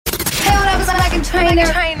Trainer.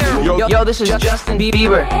 Yo, this is Justin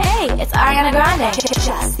Bieber. Hey, it's Ariana Grande.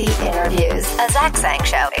 Just the Interviews, a Zach Sang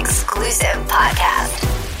Show exclusive podcast.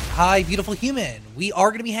 Hi, beautiful human. We are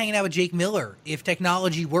going to be hanging out with Jake Miller if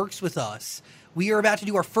technology works with us. We are about to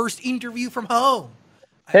do our first interview from home.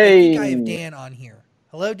 Hey. I think I have Dan on here.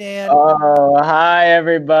 Hello, Dan. Oh, hi,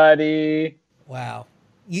 everybody. Wow.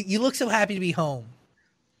 You look so happy to be home.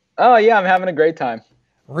 Oh, yeah, I'm having a great time.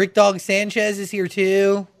 Rick Dog Sanchez is here,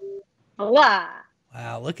 too. Hola.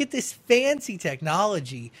 Wow, look at this fancy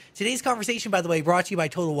technology. Today's conversation, by the way, brought to you by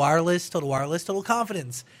Total Wireless, Total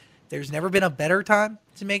Confidence. There's never been a better time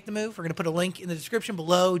to make the move. We're going to put a link in the description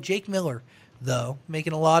below. Jake Miller, though,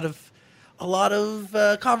 making a lot of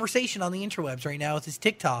conversation on the interwebs right now with his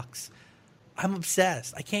TikToks. I'm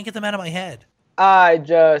obsessed. I can't get them out of my head. I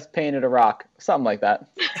just painted a rock. Something like that.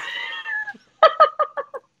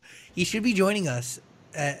 He should be joining us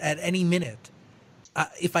at any minute.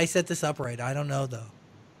 If I set this up right, I don't know, though.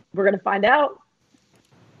 We're going to find out.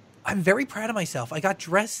 I'm very proud of myself. I got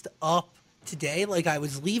dressed up today like I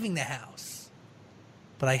was leaving the house.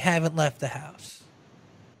 But I haven't left the house.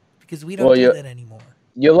 Because we don't do that anymore.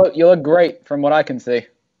 You look great from what I can see.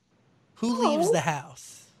 Who leaves the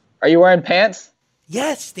house? Are you wearing pants?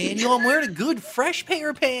 Yes, Daniel. I'm wearing a good, fresh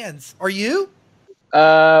pair of pants. Are you?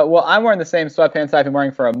 Well, I'm wearing the same sweatpants I've been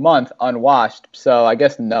wearing for a month, unwashed. So I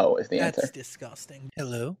guess no is the answer. That's disgusting.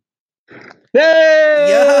 Hello? Yay!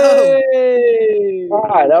 Yo!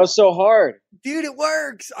 God, that was so hard. Dude, it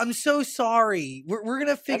works. I'm so sorry. We're going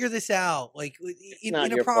to figure this out, like, in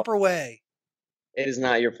a proper way. It is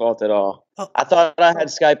not your fault at all. Oh. I thought I had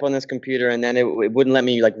Skype on this computer, and then it wouldn't let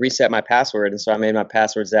me, like, reset my password, and so I made my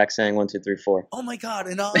password Zach Sang 1234. Oh, my God.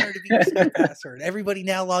 An honor to be your Skype password. Everybody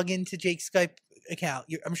now log into Jake's Skype account.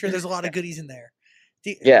 I'm sure there's a lot of goodies in there.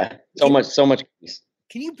 Yeah, so much goodies.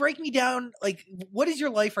 Can you break me down, like, what is your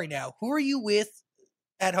life right now? Who are you with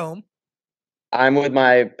at home? I'm with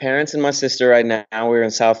my parents and my sister right now. We're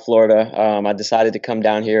in South Florida. I decided to come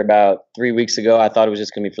down here about 3 weeks ago. I thought it was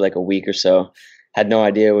just going to be for like a week or so. Had no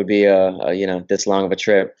idea it would be this long of a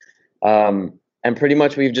trip. And pretty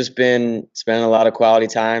much we've just been spending a lot of quality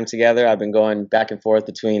time together. I've been going back and forth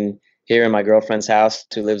between here and my girlfriend's house,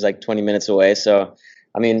 who lives like 20 minutes away. So,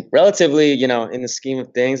 I mean, relatively, in the scheme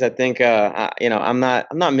of things, I think, I'm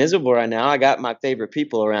not miserable right now. I got my favorite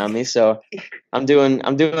people around me, so I'm doing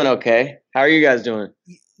okay. How are you guys doing?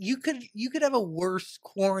 You could have a worse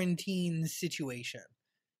quarantine situation.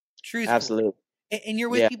 Truthfully. Absolutely. And you're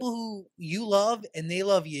with people who you love and they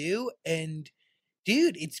love you. And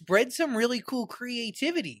dude, it's bred some really cool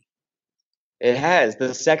creativity. It has.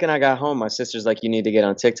 The second I got home, my sister's like, you need to get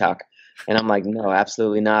on TikTok. And I'm like, no,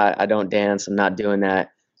 absolutely not. I don't dance. I'm not doing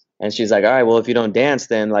that. And she's like, all right, well, if you don't dance,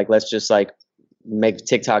 then like, let's just like make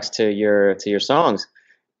TikToks to your songs.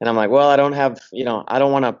 And I'm like, well, I don't have, I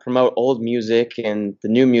don't want to promote old music and the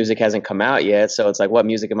new music hasn't come out yet. So it's like, what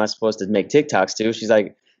music am I supposed to make TikToks to? She's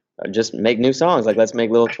like, just make new songs. Like, let's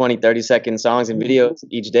make little 20, 30-second songs and videos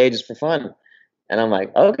each day just for fun. And I'm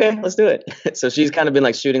like, okay, let's do it. So she's kind of been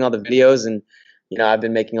like shooting all the videos and, I've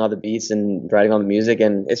been making all the beats and writing all the music.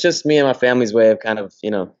 And it's just me and my family's way of kind of,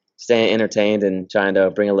 staying entertained and trying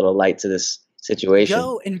to bring a little light to this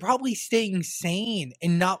situation. And probably staying sane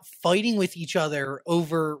and not fighting with each other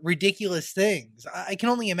over ridiculous things. I can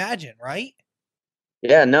only imagine, right?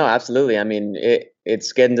 Yeah, no, absolutely. I mean,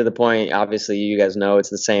 it's getting to the point, obviously, you guys know it's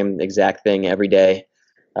the same exact thing every day.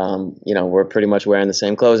 We're pretty much wearing the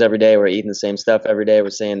same clothes every day. We're eating the same stuff every day. We're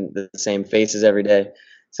seeing the same faces every day.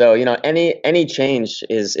 So, any change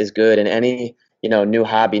is good, and any, new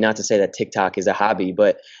hobby, not to say that TikTok is a hobby,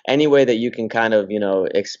 but any way that you can kind of,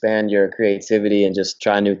 expand your creativity and just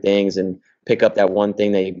try new things and pick up that one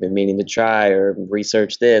thing that you've been meaning to try, or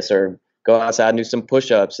research this, or go outside and do some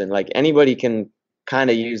push-ups. And like, anybody can kind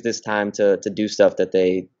of use this time to do stuff that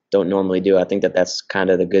they don't normally do. I think that's kind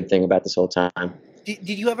of the good thing about this whole time. Did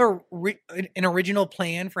you have an original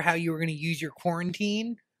plan for how you were going to use your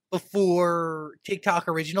quarantine before TikTok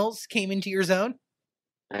originals came into your zone?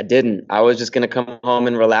 I didn't. I was just going to come home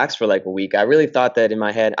and relax for like a week. I really thought that in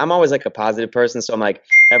my head. I'm always like a positive person. So I'm like,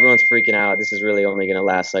 everyone's freaking out. This is really only going to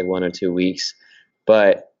last like 1 or 2 weeks.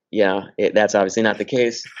 But that's obviously not the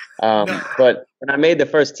case. But when I made the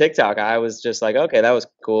first TikTok, I was just like, okay, that was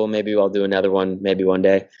cool. Maybe I'll do another one, maybe one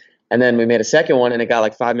day. And then we made a second one and it got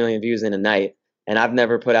like 5 million views in a night. And I've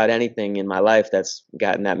never put out anything in my life that's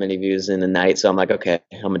gotten that many views in a night. So I'm like, okay,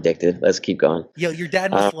 I'm addicted. Let's keep going. Yo, your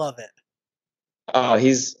dad must love it. Oh,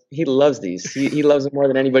 he loves these. He loves it more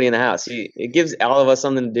than anybody in the house. It gives all of us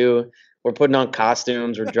something to do. We're putting on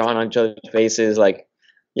costumes. We're drawing on each other's faces. Like,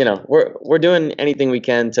 you know, we're doing anything we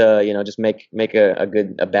can to, you know, just make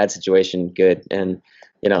a bad situation good. And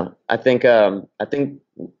you know, I think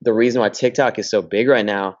the reason why TikTok is so big right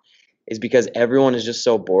now is because everyone is just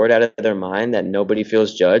so bored out of their mind that nobody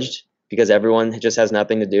feels judged because everyone just has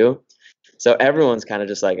nothing to do. So everyone's kind of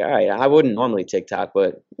just like, all right, I wouldn't normally TikTok,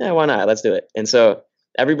 but yeah, why not? Let's do it. And so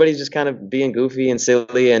everybody's just kind of being goofy and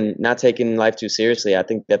silly and not taking life too seriously. I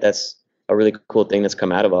think that that's a really cool thing that's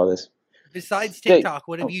come out of all this. Besides TikTok,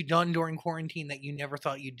 what have you done during quarantine that you never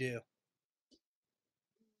thought you'd do?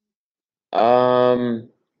 I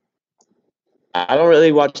don't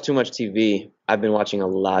really watch too much TV. I've been watching a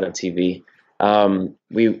lot of TV.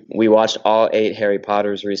 We watched all 8 Harry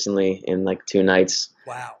Potters recently in like 2 nights.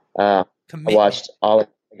 Wow. I Commitment. watched all of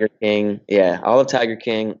Tiger King. Yeah, all of Tiger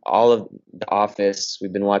King, all of The Office.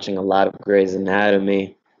 We've been watching a lot of Grey's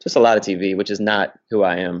Anatomy. Just a lot of TV, which is not who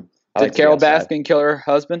I am. I Did like to be Carol outside. Baskin kill her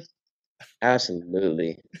husband?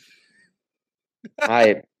 Absolutely.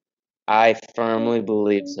 I firmly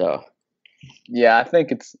believe so. Yeah, I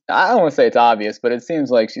think I don't want to say it's obvious, but it seems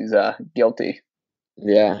like she's guilty.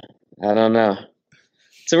 Yeah, I don't know.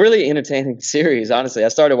 It's a really entertaining series, honestly. I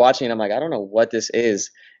started watching it, I'm like, I don't know what this is.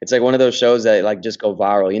 It's like one of those shows that like just go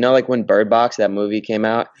viral. You know, like when Bird Box, that movie came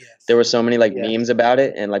out, Yes. there were so many like Yeah. memes about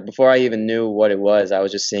it, and like before I even knew what it was, I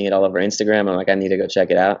was just seeing it all over Instagram. I'm like, I need to go check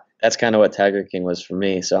it out. That's kind of what Tiger King was for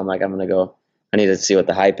me. So I'm like, I need to see what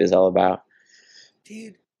the hype is all about.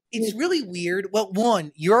 Dude, it's really weird. Well,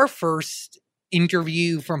 one, you're our first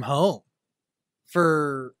interview from home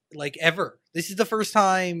for like ever. This is the first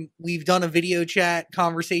time we've done a video chat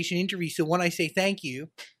conversation interview. So when I say thank you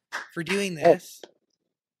for doing this,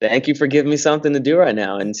 Thank you for giving me something to do right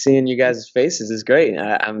now, and seeing you guys' faces is great.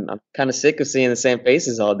 I'm kind of sick of seeing the same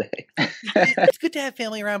faces all day. it's good to have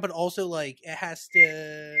family around, but also like it has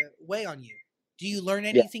to weigh on you. Do you learn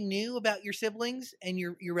anything new about your siblings and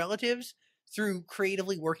your relatives through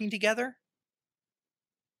creatively working together?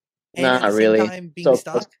 And Not at the really. same time being So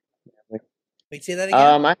stuck? Wait, say that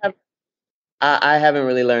again? I haven't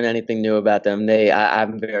really learned anything new about them.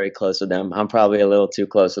 I'm very close with them. I'm probably a little too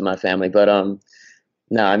close with my family, but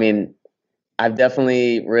no, I mean, I've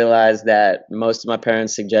definitely realized that most of my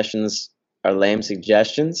parents' suggestions are lame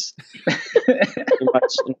suggestions.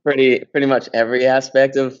 Pretty much every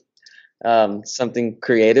aspect of something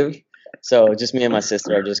creative. So just me and my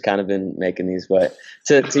sister have just kind of been making these. But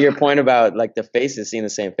to your point about like the faces, seeing the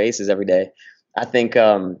same faces every day, I think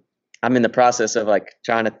I'm in the process of like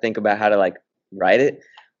trying to think about how to like write it.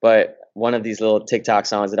 But one of these little TikTok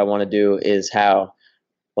songs that I want to do is how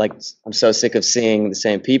like I'm so sick of seeing the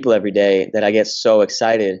same people every day that I get so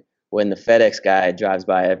excited when the FedEx guy drives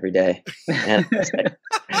by every day, and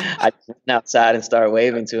I run outside and start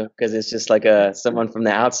waving to him because it's just like someone from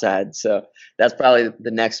the outside. So that's probably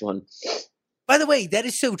the next one. By the way, that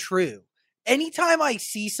is so true. Anytime I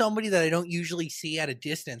see somebody that I don't usually see at a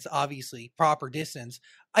distance, obviously proper distance,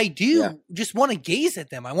 I do just want to gaze at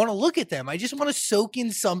them. I want to look at them. I just want to soak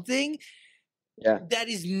in something that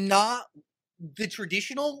is not the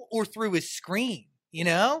traditional or through a screen, you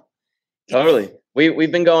know? Totally.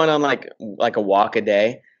 We've been going on like a walk a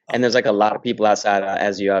day, and there's like a lot of people outside,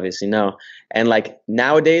 as you obviously know. And like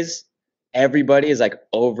nowadays, everybody is like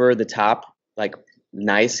over the top, like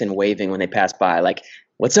nice and waving when they pass by. Like,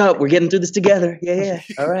 what's up? We're getting through this together. Yeah.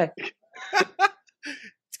 All right.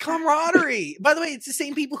 It's camaraderie. By the way, it's the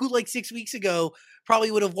same people who like 6 weeks ago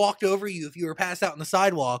probably would have walked over you if you were passed out on the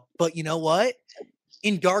sidewalk. But you know what?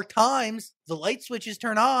 In dark times, the light switches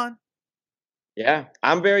turn on. Yeah,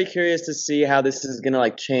 I'm very curious to see how this is gonna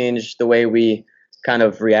like change the way we kind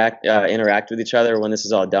of interact with each other when this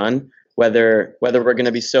is all done. Whether we're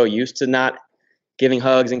gonna be so used to not giving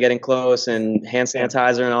hugs and getting close and hand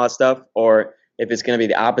sanitizer and all that stuff, or if it's gonna be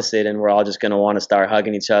the opposite and we're all just gonna want to start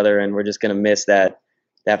hugging each other and we're just gonna miss that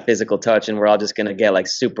physical touch and we're all just gonna get like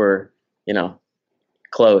super,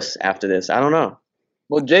 close after this. I don't know.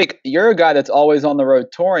 Well, Jake, you're a guy that's always on the road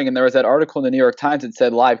touring, and there was that article in the New York Times that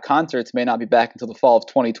said live concerts may not be back until the fall of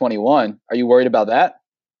 2021. Are you worried about that?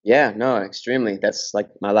 Yeah, no, extremely. That's like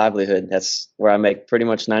my livelihood. That's where I make pretty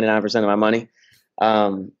much 99% of my money.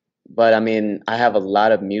 But I mean, I have a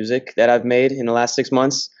lot of music that I've made in the last 6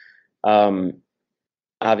 months.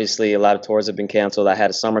 Obviously, a lot of tours have been canceled. I had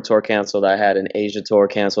a summer tour canceled. I had an Asia tour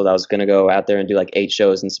canceled. I was going to go out there and do like 8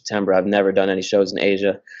 shows in September. I've never done any shows in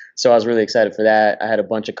Asia. So I was really excited for that. I had a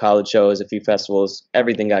bunch of college shows, a few festivals.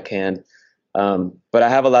 Everything got canned. But I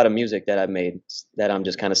have a lot of music that I've made that I'm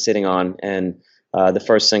just kind of sitting on. And the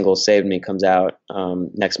first single, Saved Me, comes out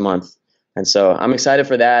next month. And so I'm excited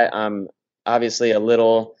for that. I'm obviously a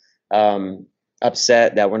little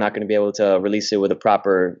upset that we're not going to be able to release it with a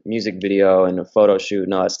proper music video and a photo shoot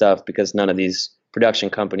and all that stuff because none of these production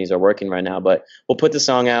companies are working right now. But we'll put the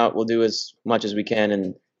song out. We'll do as much as we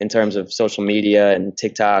can in terms of social media and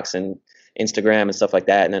TikToks and Instagram and stuff like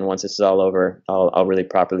that. And then once this is all over, I'll really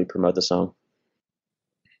properly promote the song.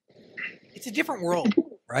 It's a different world,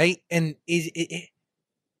 right? And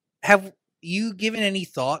have you given any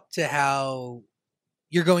thought to how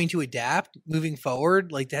you're going to adapt moving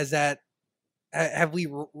forward? Like, have we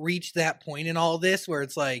reached that point in all this where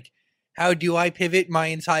it's like, how do I pivot my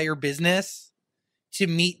entire business to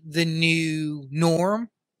meet the new norm?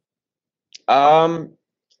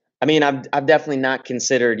 I mean, I've definitely not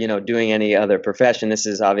considered, doing any other profession. This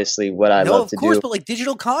is obviously what I love to do. No, of course, but like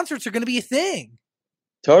digital concerts are going to be a thing.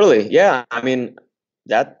 Totally. Yeah. I mean,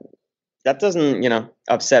 that doesn't,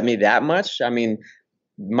 upset me that much. I mean,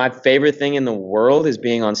 my favorite thing in the world is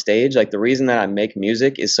being on stage. Like the reason that I make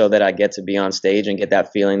music is so that I get to be on stage and get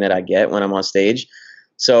that feeling that I get when I'm on stage.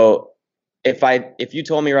 So if you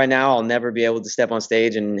told me right now I'll never be able to step on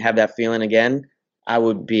stage and have that feeling again, I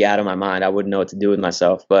would be out of my mind. I wouldn't know what to do with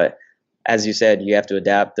myself. But as you said, you have to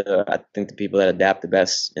adapt. I think the people that adapt the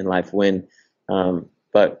best in life win.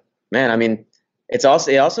 But man, I mean, it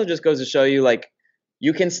also just goes to show you, like,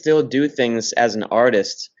 you can still do things as an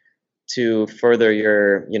artist to further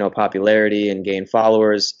your, popularity and gain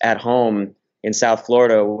followers at home in South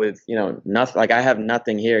Florida with, nothing. Like, I have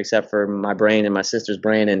nothing here except for my brain and my sister's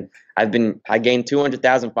brain. And I gained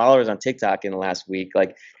 200,000 followers on TikTok in the last week.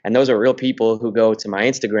 Like, and those are real people who go to my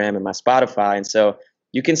Instagram and my Spotify. And so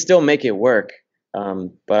you can still make it work.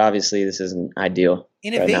 But obviously this isn't ideal.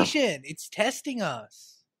 Innovation. Right now. It's testing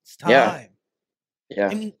us. It's time. Yeah.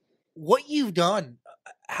 I mean, what you've done,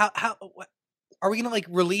 how are we going to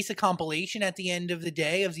release a compilation at the end of the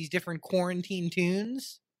day of these different quarantine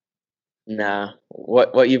tunes? Nah,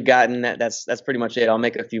 what you've gotten, that's pretty much it. I'll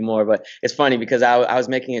make a few more, but it's funny because I was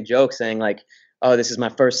making a joke saying like, oh, this is my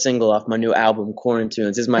first single off my new album,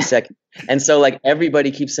 Quarantunes. This is my second. And so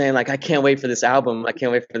everybody keeps saying like, I can't wait for this album. I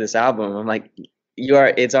can't wait for this album. I'm like,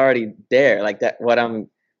 it's already there. Like that,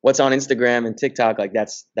 what's on Instagram and TikTok, like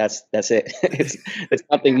that's it. it's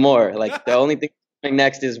nothing more. Like the only thing coming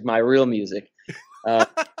next is my real music.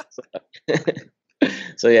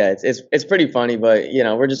 So yeah, it's pretty funny, but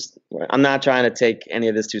I'm not trying to take any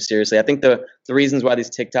of this too seriously. I think the reasons why these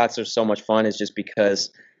TikToks are so much fun is just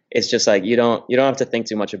because it's just like you don't have to think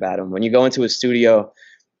too much about them. When you go into a studio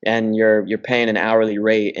and you're paying an hourly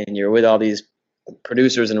rate and you're with all these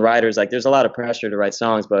producers and writers, like there's a lot of pressure to write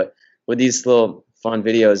songs, but with these little fun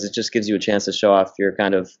videos, it just gives you a chance to show off your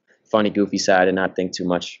kind of funny, goofy side and not think too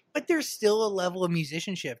much. But there's still a level of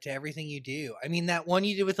musicianship to everything you do. I mean, that one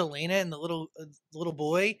you did with Elena and the little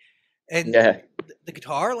boy and the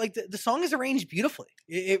guitar, like the song is arranged beautifully.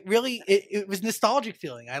 It really was nostalgic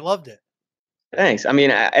feeling. I loved it. Thanks. I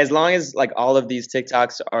mean, as long as like all of these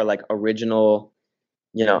TikToks are like original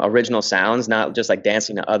sounds, not just like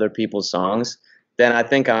dancing to other people's songs, then I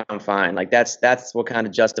think I'm fine. Like that's what kind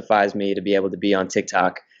of justifies me to be able to be on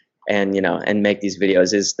TikTok and make these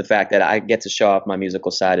videos, is the fact that I get to show off my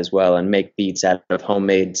musical side as well and make beats out of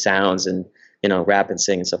homemade sounds and rap and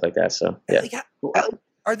sing and stuff like that. So yeah.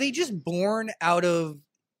 Are they just born out of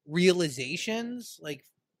realizations, like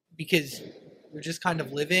because you're just kind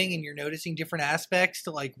of living and you're noticing different aspects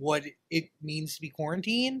to like what it means to be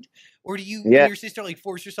quarantined, or do you and your sister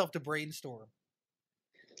force yourself to brainstorm?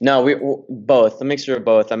 No, we both, a mixture of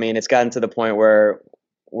both. I mean, it's gotten to the point where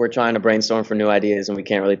we're trying to brainstorm for new ideas and we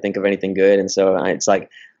can't really think of anything good. And so it's like,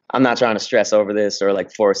 I'm not trying to stress over this or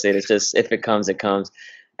like force it. It's just, if it comes, it comes.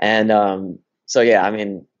 And so, yeah, I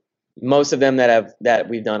mean, most of them that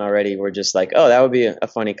we've done already, we're just like, oh, that would be a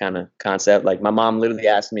funny kind of concept. Like my mom literally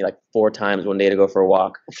asked me like 4 times one day to go for a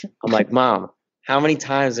walk. I'm like, Mom, how many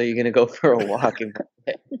times are you going to go for a walk?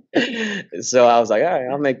 So I was like, all right,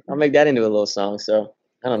 I'll make that into a little song. So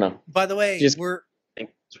I don't know. By the way,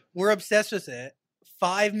 we're obsessed with it.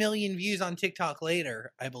 5 million views on TikTok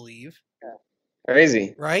later, I believe.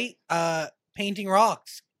 Crazy. Right? Painting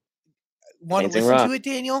Rocks. Want to listen to it,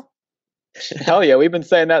 Daniel? Hell yeah, we've been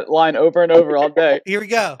saying that line over and over all day. Here we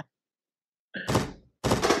go.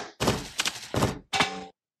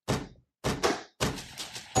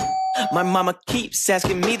 My mama keeps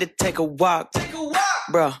asking me to take a walk.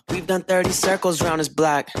 Bro, we've done 30 circles around this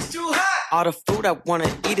block. It's too hot. All the food I want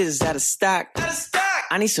to eat is out of stock.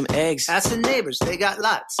 I need some eggs. Ask the neighbors, they got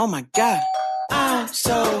lots. Oh my God. I'm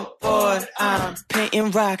so bored. I'm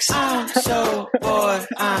painting rocks. I'm so bored.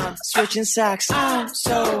 I'm switching socks. I'm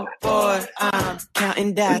so bored. I'm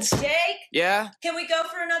counting dots. Jake? Yeah? Can we go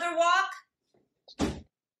for another walk?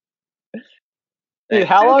 Dude,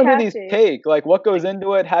 how So long do these catchy. take? Like, what goes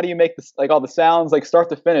into it? How do you make this, like, all the sounds, like, start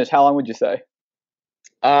to finish? How long would you say?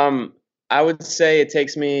 I would say it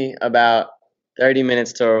takes me about 30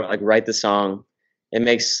 minutes to like write the song.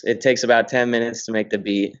 It takes about 10 minutes to make the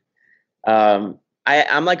beat.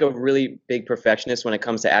 I'm like a really big perfectionist when it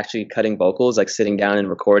comes to actually cutting vocals, like sitting down and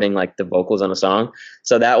recording like the vocals on a song.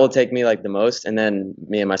 So that will take me like the most, and then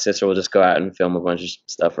me and my sister will just go out and film a bunch of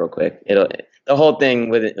stuff real quick. The whole thing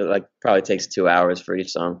with it like probably takes 2 hours for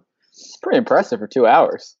each song. It's pretty impressive for 2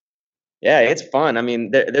 hours. Yeah, it's fun. I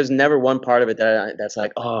mean, there's never one part of it that's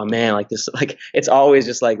like, oh man, like this. Like it's always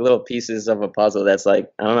just like little pieces of a puzzle. That's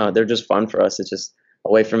like, I don't know. They're just fun for us. It's just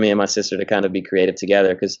a way for me and my sister to kind of be creative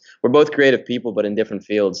together because we're both creative people, but in different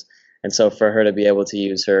fields. And so for her to be able to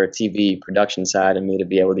use her TV production side and me to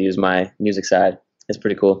be able to use my music side, it's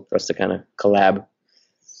pretty cool for us to kind of collab.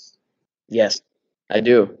 Yes, I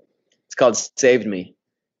do. It's called "Saved Me."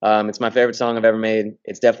 It's my favorite song I've ever made.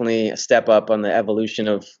 It's definitely a step up on the evolution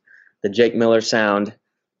of the Jake Miller sound.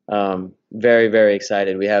 Very, very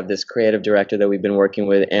excited. We have this creative director that we've been working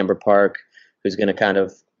with, Amber Park, who's going to kind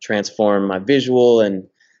of transform my visual, and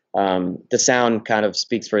the sound kind of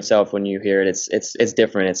speaks for itself when you hear it. It's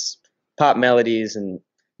different. It's pop melodies and,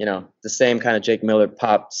 you know, the same kind of Jake Miller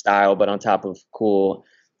pop style, but on top of cool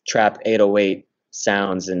trap 808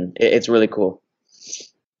 sounds, and it's really cool.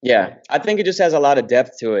 Yeah, I think it just has a lot of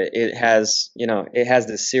depth to it. It has, you know, it has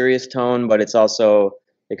this serious tone, but it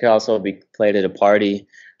could also be played at a party.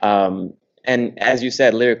 And as you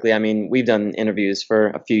said, lyrically, I mean, we've done interviews for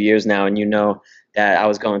a few years now, and you know that I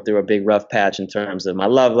was going through a big rough patch in terms of my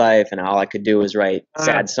love life, and all I could do was write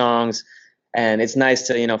sad songs. And it's nice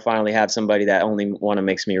to, you know, finally have somebody that only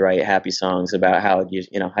makes me write happy songs about how,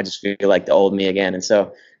 you know, I just feel like the old me again. And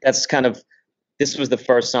so that's kind of, this was the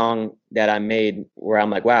first song that I made where I'm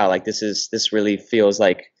like, wow, like this really feels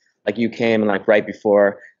like you came and like right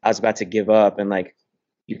before I was about to give up, and like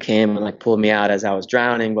you came and like pulled me out as I was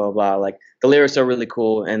drowning, blah, blah, blah. Like the lyrics are really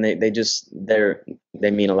cool, and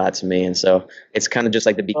they mean a lot to me. And so it's kind of just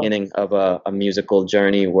like the beginning of a musical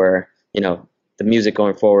journey where, you know, the music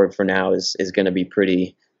going forward for now is going to be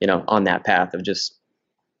pretty, you know, on that path of just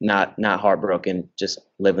not heartbroken, just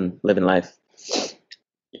living life.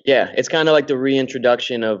 Yeah, it's kind of like the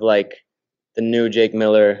reintroduction of like the new Jake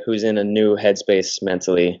Miller who's in a new headspace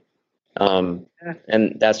mentally.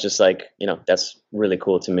 And that's just like, you know, that's really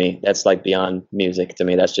cool to me. That's like beyond music to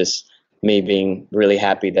me. That's just me being really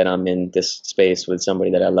happy that I'm in this space with somebody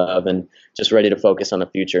that I love and just ready to focus on the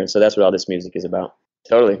future. And so that's what all this music is about.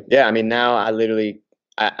 Totally. Yeah. I mean, now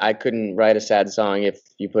I couldn't write a sad song if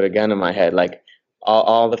you put a gun in my head. Like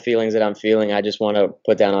all the feelings that I'm feeling, I just want to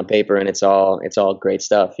put down on paper, and it's all great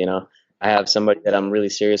stuff. You know, I have somebody that I'm really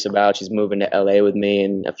serious about. She's moving to LA with me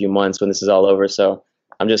in a few months when this is all over. So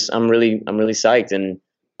I'm really psyched, and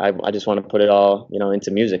I just want to put it all, you know,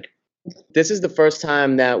 into music. This is the first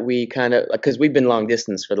time that we kind of, because we've been long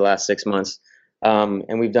distance for the last 6 months.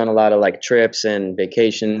 And we've done a lot of like trips and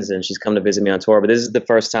vacations, and she's come to visit me on tour. But this is the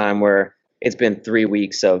first time where it's been 3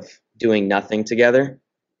 weeks of doing nothing together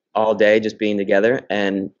all day, just being together,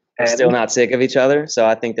 and still not sick of each other. So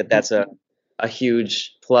I think that that's a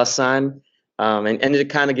huge plus sign. And it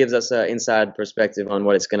kind of gives us an inside perspective on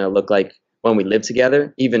what it's going to look like when we live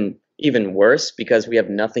together. Even worse, because we have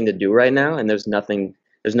nothing to do right now, and there's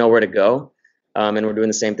nowhere to go. And we're doing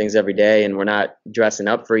the same things every day, and we're not dressing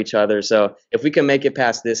up for each other. So if we can make it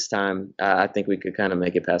past this time, I think we could kind of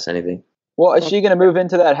make it past anything. Well, is she going to move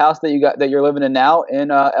into that house that you're living in now in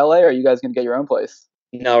LA, or are you guys going to get your own place?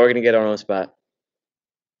 No, we're going to get our own spot.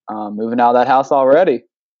 Moving out of that house already.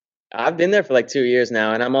 I've been there for like 2 years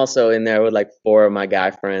now, and I'm also in there with like 4 of my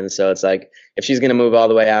guy friends. So it's like, if she's going to move all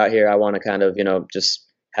the way out here, I want to kind of, you know, just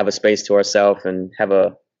have a space to herself and have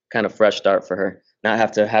a kind of fresh start for her. Not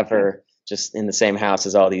have to have her just in the same house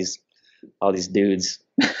as all these dudes.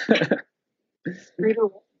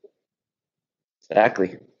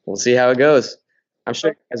 Exactly. We'll see how it goes. I'm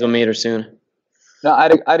sure you guys will meet her soon. No, I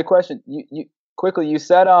had a question. You quickly, you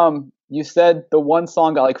said the one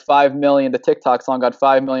song got like 5 million, the TikTok song got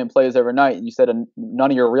 5 million plays overnight, and you said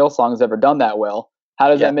none of your real songs ever done that well. How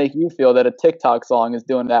does that make you feel that a TikTok song is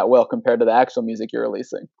doing that well compared to the actual music you're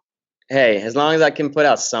releasing? Hey, as long as I can put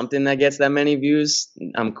out something that gets that many views,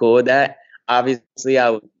 I'm cool with that. Obviously, I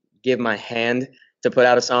would give my hand to put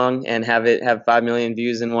out a song and have it have 5 million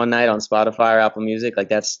views in one night on Spotify or Apple Music. Like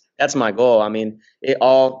that's my goal. I mean, it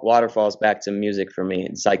all waterfalls back to music for me.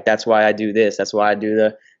 It's like, that's why I do this. That's why I do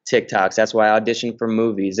the TikToks. That's why I audition for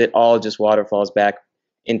movies. It all just waterfalls back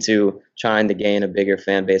into trying to gain a bigger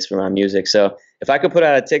fan base for my music. So if I could put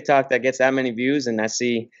out a TikTok that gets that many views, and I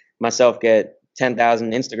see myself get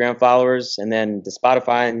 10,000 Instagram followers, and then the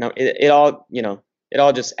Spotify, and it all, it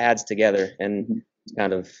all just adds together, and it's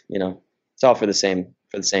kind of, it's all for the same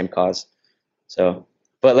cause. So,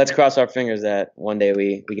 but let's cross our fingers that one day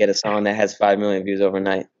we get a song that has 5 million views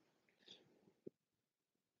overnight.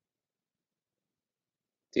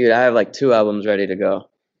 Dude, I have like 2 albums ready to go.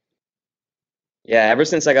 Yeah, ever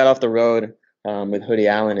since I got off the road with Hoodie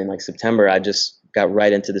Allen in like September, I just got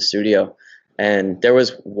right into the studio. And there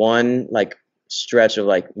was one like stretch of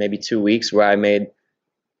like maybe 2 weeks where I made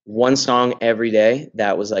one song every day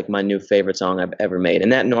that was like my new favorite song I've ever made.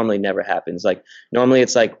 And that normally never happens. Like normally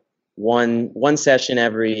it's like one session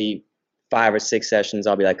every 5 or 6 sessions.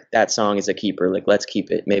 I'll be like, that song is a keeper. Like, let's keep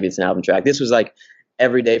it. Maybe it's an album track. This was like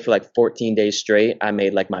every day for like 14 days straight. I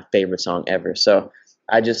made like my favorite song ever. So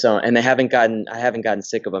I just and I haven't gotten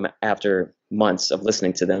sick of them after months of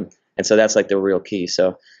listening to them. And so that's like the real key.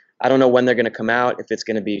 So I don't know when they're going to come out, if it's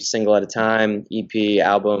going to be single at a time, EP,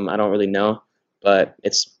 album, I don't really know, but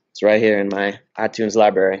it's right here in my iTunes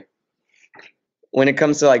library. When it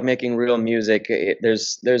comes to like making real music,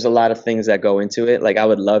 there's a lot of things that go into it. Like I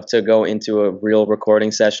would love to go into a real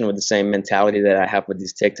recording session with the same mentality that I have with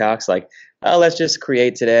these TikToks. Like, oh, let's just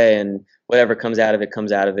create today and whatever comes out of it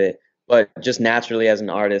comes out of it. But just naturally as an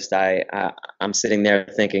artist, I'm sitting there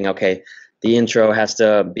thinking, okay, the intro has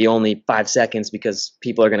to be only 5 seconds because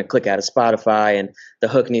people are going to click out of Spotify, and the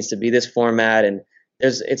hook needs to be this format. And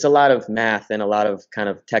it's a lot of math and a lot of kind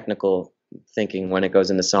of technical thinking when it goes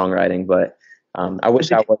into songwriting. But I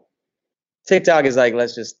wish I would. TikTok is like,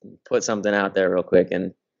 let's just put something out there real quick,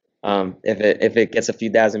 and if it gets a few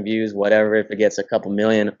thousand views, whatever. If it gets a couple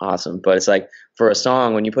million, awesome. But it's like for a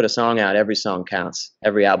song, when you put a song out, every song counts,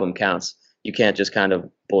 every album counts. You can't just kind of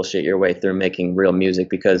bullshit your way through making real music,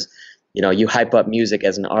 because you hype up music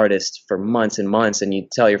as an artist for months and months, and you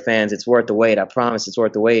tell your fans it's worth the wait. I promise it's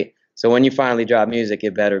worth the wait. So when you finally drop music,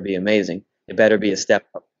 it better be amazing. It better be a step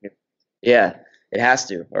up. Yeah, it has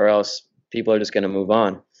to, or else people are just going to move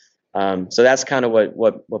on. So that's kind of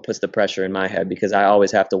what puts the pressure in my head, because I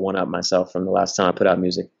always have to one up myself from the last time I put out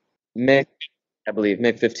music. May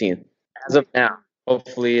 15th. As of now,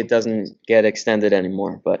 hopefully it doesn't get extended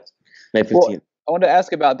anymore, but May 15th. Well, I wanted to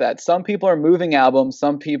ask about that. Some people are moving albums,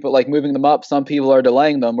 some people like moving them up, some people are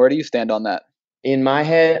delaying them. Where do you stand on that? In my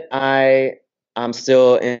head, I'm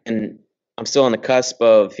still on the cusp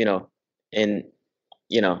of,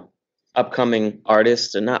 upcoming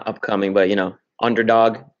artists, or not upcoming, but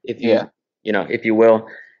underdog, if you will.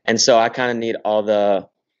 And so I kind of need all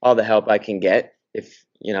the help I can get,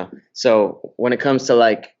 so when it comes to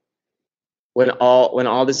like when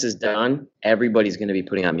all this is done, everybody's going to be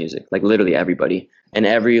putting out music, like literally everybody, and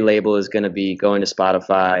every label is going to be going to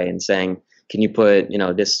Spotify and saying, can you put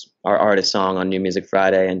this our artist song on New Music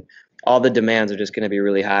Friday? And all the demands are just going to be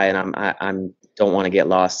really high, and I don't want to get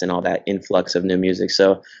lost in all that influx of new music.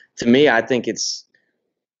 So to me,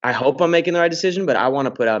 I hope I'm making the right decision, but I want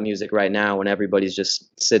to put out music right now when everybody's just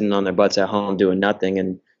sitting on their butts at home doing nothing,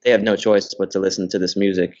 and they have no choice but to listen to this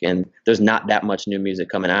music. And there's not that much new music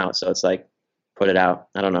coming out, so it's like, put it out.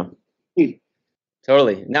 I don't know.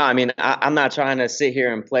 Totally. No, I mean, I'm not trying to sit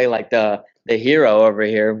here and play like the hero over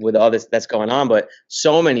here with all this that's going on, but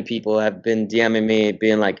so many people have been DMing me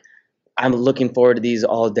being like, I'm looking forward to these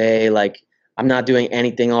all day. Like, I'm not doing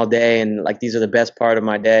anything all day, and like these are the best part of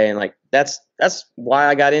my day. And like that's why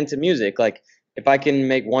I got into music. Like, if I can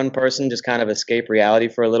make one person just kind of escape reality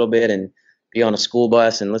for a little bit and be on a school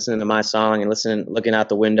bus and listening to my song and looking out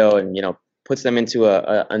the window, and puts them into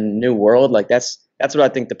a new world, like that's what I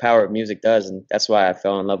think the power of music does, and that's why I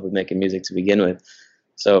fell in love with making music to begin with.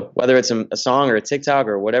 So whether it's a song or a TikTok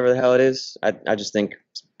or whatever the hell it is, I just think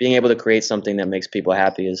being able to create something that makes people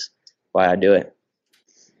happy is why I do it.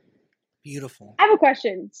 Beautiful. I have a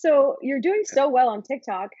question. So you're doing so well on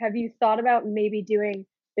TikTok. Have you thought about maybe doing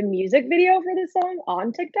the music video for this song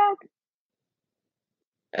on TikTok?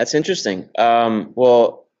 That's interesting.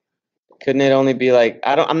 Well, couldn't it only be like,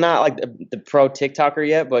 I'm not like the pro TikToker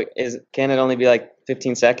yet, but can it only be like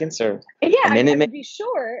 15 seconds or Yeah, a minute? I would be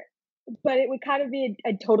short, but it would kind of be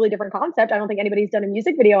a totally different concept. I don't think anybody's done a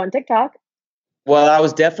music video on TikTok. Well, I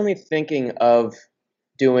was definitely thinking of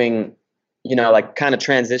doing, like kind of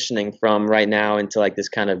transitioning from right now into like this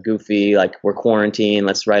kind of goofy, like we're quarantined,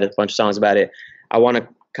 let's write a bunch of songs about it. I want to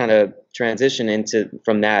kind of transition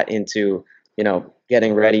from that into,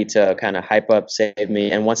 getting ready to kind of hype up Save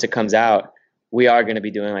Me. And once it comes out, we are going to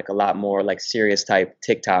be doing like a lot more like serious type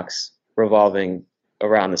TikToks revolving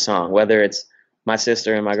around the song, whether it's my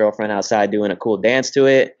sister and my girlfriend outside doing a cool dance to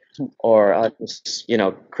it, or us,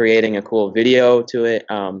 creating a cool video to it.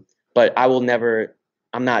 But I will never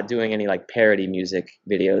I'm not doing any like parody music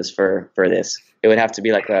videos for this. It would have to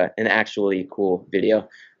be like an actually cool video.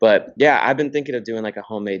 But yeah, I've been thinking of doing like a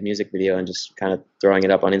homemade music video and just kind of throwing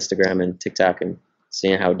it up on Instagram and TikTok and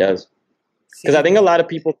seeing how it does. Because I think a lot of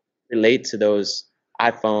people relate to those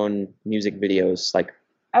iPhone music videos, like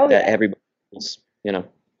that everybody's,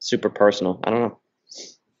 super personal. I don't know.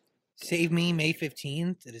 Save Me, May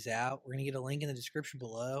 15th. It is out. We're going to get a link in the description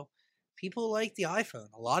below. People like the iPhone.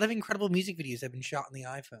 A lot of incredible music videos have been shot on the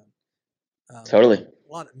iPhone. Totally.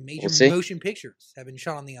 A lot of major motion pictures have been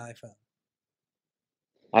shot on the iPhone.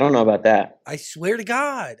 I don't know about that. I swear to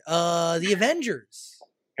God. The Avengers.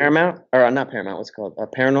 Paramount? Or not Paramount. What's it called?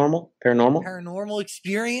 Paranormal? Paranormal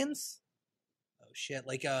Experience? Oh, shit.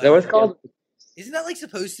 Like, is that what it's called? Isn't that, like,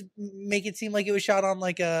 supposed to make it seem like it was shot on,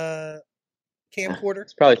 like, a camcorder?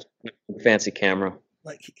 It's probably a fancy camera.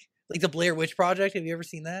 Like the Blair Witch Project. Have you ever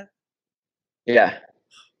seen that? Yeah.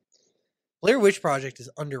 Blair Witch Project is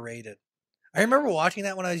underrated. I remember watching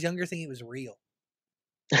that when I was younger thinking it was real.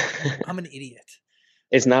 I'm an idiot.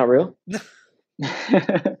 It's not real?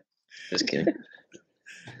 Just kidding.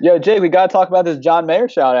 Yo, Jake, we got to talk about this John Mayer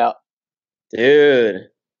shout out. Dude.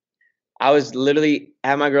 I was literally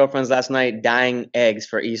at my girlfriend's last night dyeing eggs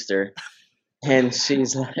for Easter. And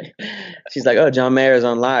she's like, oh, John Mayer is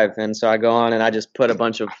on live. And so I go on and I just put a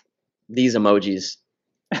bunch of these emojis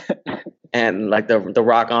and like the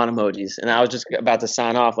rock on emojis. And I was just about to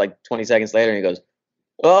sign off like 20 seconds later. And he goes,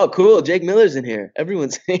 oh, cool. Jake Miller's in here.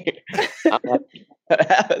 Everyone's here. I'm like,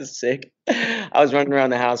 that was sick. I was running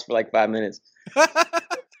around the house for like 5 minutes.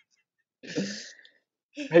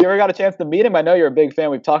 Hey, you ever got a chance to meet him? I know you're a big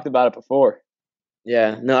fan. We've talked about it before.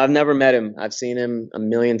 Yeah, no, I've never met him. I've seen him a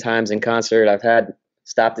million times in concert. I've had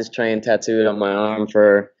Stop This Train tattooed on my arm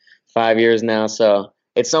for 5 years now. So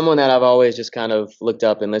it's someone that I've always just kind of looked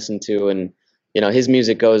up and listened to. And, his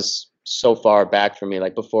music goes so far back for me.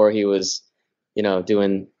 Like before he was,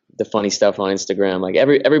 doing the funny stuff on Instagram. Like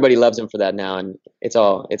everybody loves him for that now. And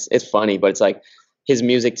it's funny, but it's like his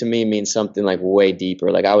music to me means something like way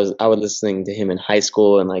deeper. Like I was listening to him in high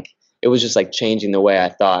school and like, it was just like changing the way I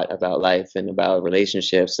thought about life and about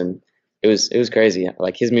relationships. And it was crazy.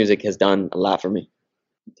 Like his music has done a lot for me.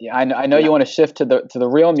 Yeah, I know you want to shift to the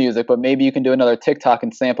real music, but maybe you can do another TikTok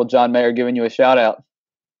and sample John Mayer giving you a shout out.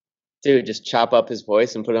 Dude, just chop up his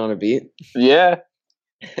voice and put it on a beat. Yeah.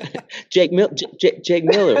 Jake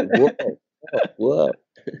Miller. Whoa.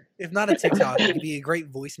 If not a TikTok, it could be a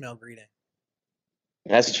great voicemail greeting.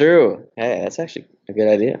 That's true. Hey, that's actually a good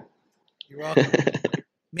idea. You're welcome.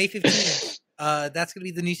 May 15th. That's going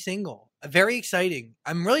to be the new single. Very exciting.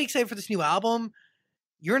 I'm really excited for this new album.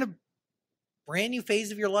 You're in a brand new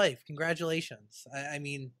phase of your life. Congratulations. I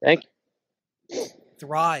mean, thank you.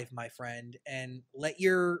 Thrive, my friend, and let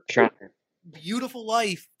your beautiful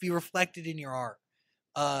life be reflected in your art.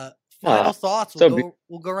 Final thoughts.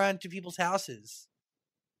 We'll go around to people's houses.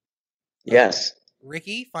 Yes.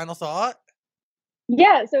 Ricky, final thought?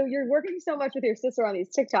 Yeah, so you're working so much with your sister on these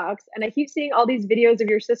TikToks, and I keep seeing all these videos of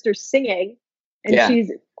your sister singing, and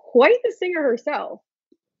she's quite the singer herself.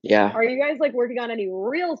 Yeah. Are you guys like working on any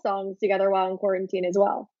real songs together while in quarantine as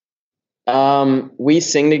well? We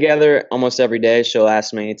sing together almost every day. She'll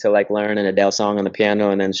ask me to like learn an Adele song on the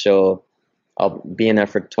piano, and then I'll be in there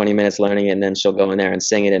for 20 minutes learning it, and then she'll go in there and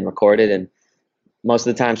sing it and record it. And most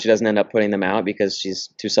of the time she doesn't end up putting them out because she's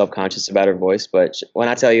too self-conscious about her voice. But when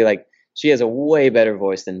I tell you, like, she has a way better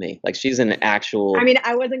voice than me. Like she's an actual. I mean,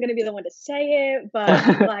 I wasn't going to be the one to say it, but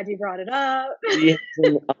I'm glad you brought it up. She has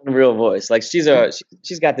an unreal voice. Like she's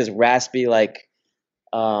got this raspy like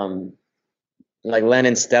Lennon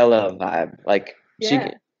Stella vibe. Like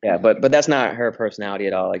but that's not her personality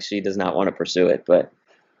at all. Like she does not want to pursue it, but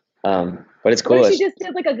it's cool. What if she just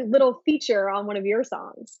did like a little feature on one of your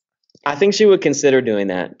songs? I think she would consider doing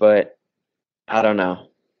that, but I don't know.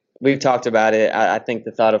 We've talked about it. I think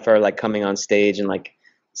the thought of her like coming on stage and like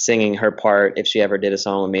singing her part, if she ever did a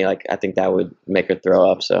song with me, like I think that would make her throw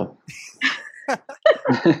up. So,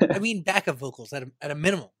 I mean, backup vocals at a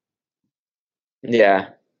minimum. Yeah,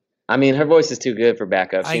 I mean, her voice is too good for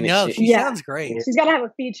backup. I know she sounds great. She's got to have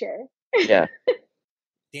a feature. Yeah,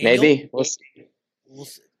 Daniel, maybe we'll see.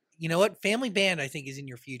 You know what? Family Band, I think, is in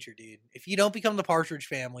your future, dude. If you don't become the Partridge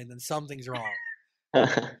Family, then something's wrong.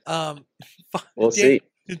 We'll see.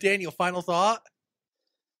 Daniel, final thought?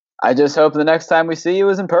 I just hope the next time we see you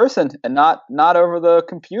is in person and not over the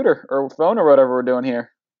computer or phone or whatever we're doing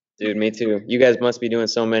here. Dude, me too. You guys must be doing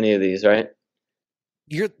so many of these, right?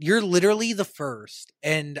 You're literally the first.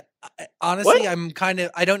 And honestly, I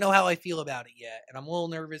don't know how I feel about it yet. And I'm a little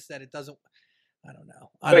nervous that it doesn't, I don't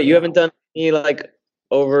know. Wait, you haven't done any like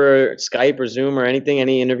over Skype or Zoom or anything,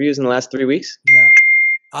 any interviews in the last 3 weeks? No.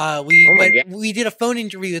 We did a phone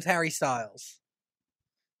interview with Harry Styles.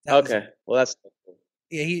 Okay, well that's cool.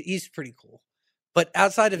 Yeah, he's pretty cool. But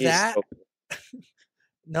outside of that, so cool.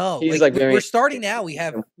 No, He's we're starting now. We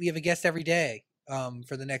have a guest every day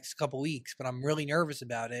for the next couple weeks, but I'm really nervous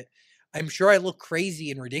about it. I'm sure I look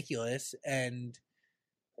crazy and ridiculous, and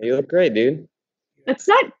you look great, dude. It's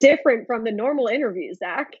not different from the normal interviews,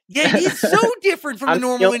 Zach. Yeah, it is so different from the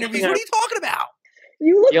normal interviews. What are you talking about?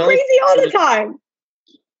 You look crazy all the time.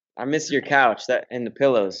 I miss your couch and the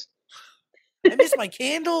pillows. I miss my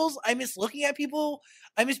candles. I miss looking at people.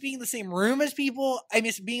 I miss being in the same room as people. I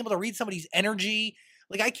miss being able to read somebody's energy.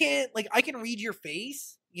 I can read your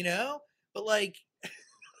face, but that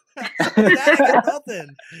I got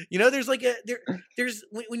nothing. There's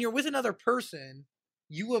when you're with another person,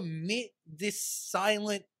 you emit this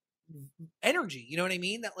silent energy. You know what I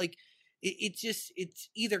mean? That it's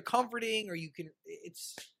either comforting or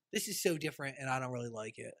this is so different, and I don't really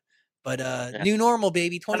like it. But new normal,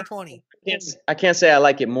 baby, 2020. I can't say I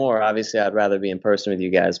like it more. Obviously, I'd rather be in person with you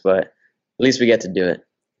guys, but at least we get to do it.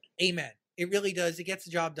 Amen. It really does. It gets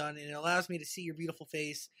the job done, and it allows me to see your beautiful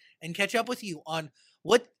face and catch up with you on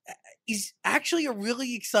what is actually a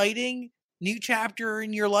really exciting new chapter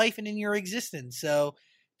in your life and in your existence. So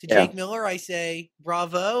to Jake Miller, I say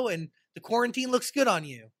bravo, and the quarantine looks good on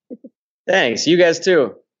you. Thanks. You guys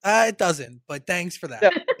too. It doesn't, but thanks for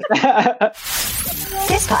that.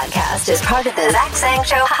 This podcast is part of the Zach Sang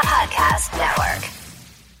Show Podcast Network.